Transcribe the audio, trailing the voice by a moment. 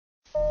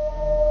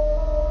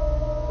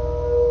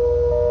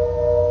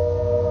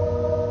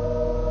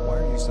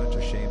such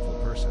a shameful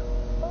person?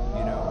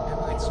 You know,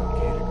 Am I it's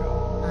okay? okay to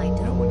go. I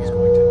don't No one is know.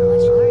 going to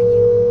notice What you. are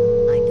you?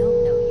 I don't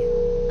know you.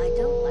 I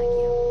don't like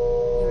you.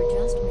 You're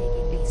just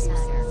making me It's sadder.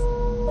 useless.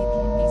 You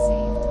can't be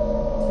saved.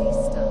 Please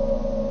stop.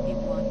 It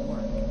won't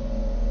work.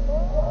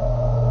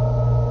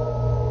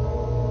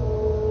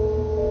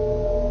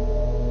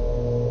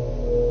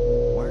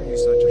 Why are you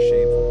such a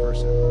shameful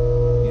person?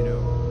 You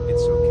know,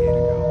 it's okay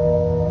to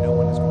go. No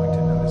one is going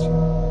to notice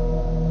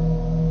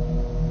you.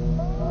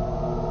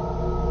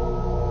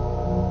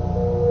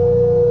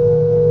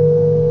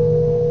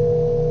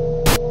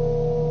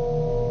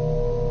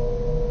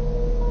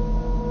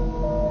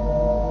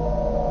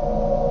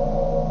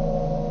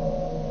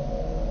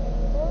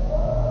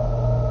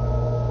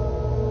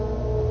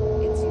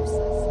 It's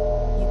useless.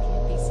 You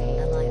can't be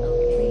saved. Am I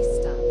okay? Please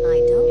stop. I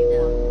don't It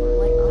know. won't work.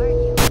 What are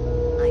you?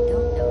 I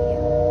don't know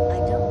you. I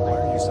don't Why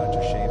like are you. you such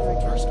a shameful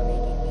You're just person?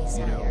 making me You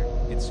sadder.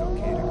 know, it's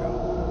okay to go.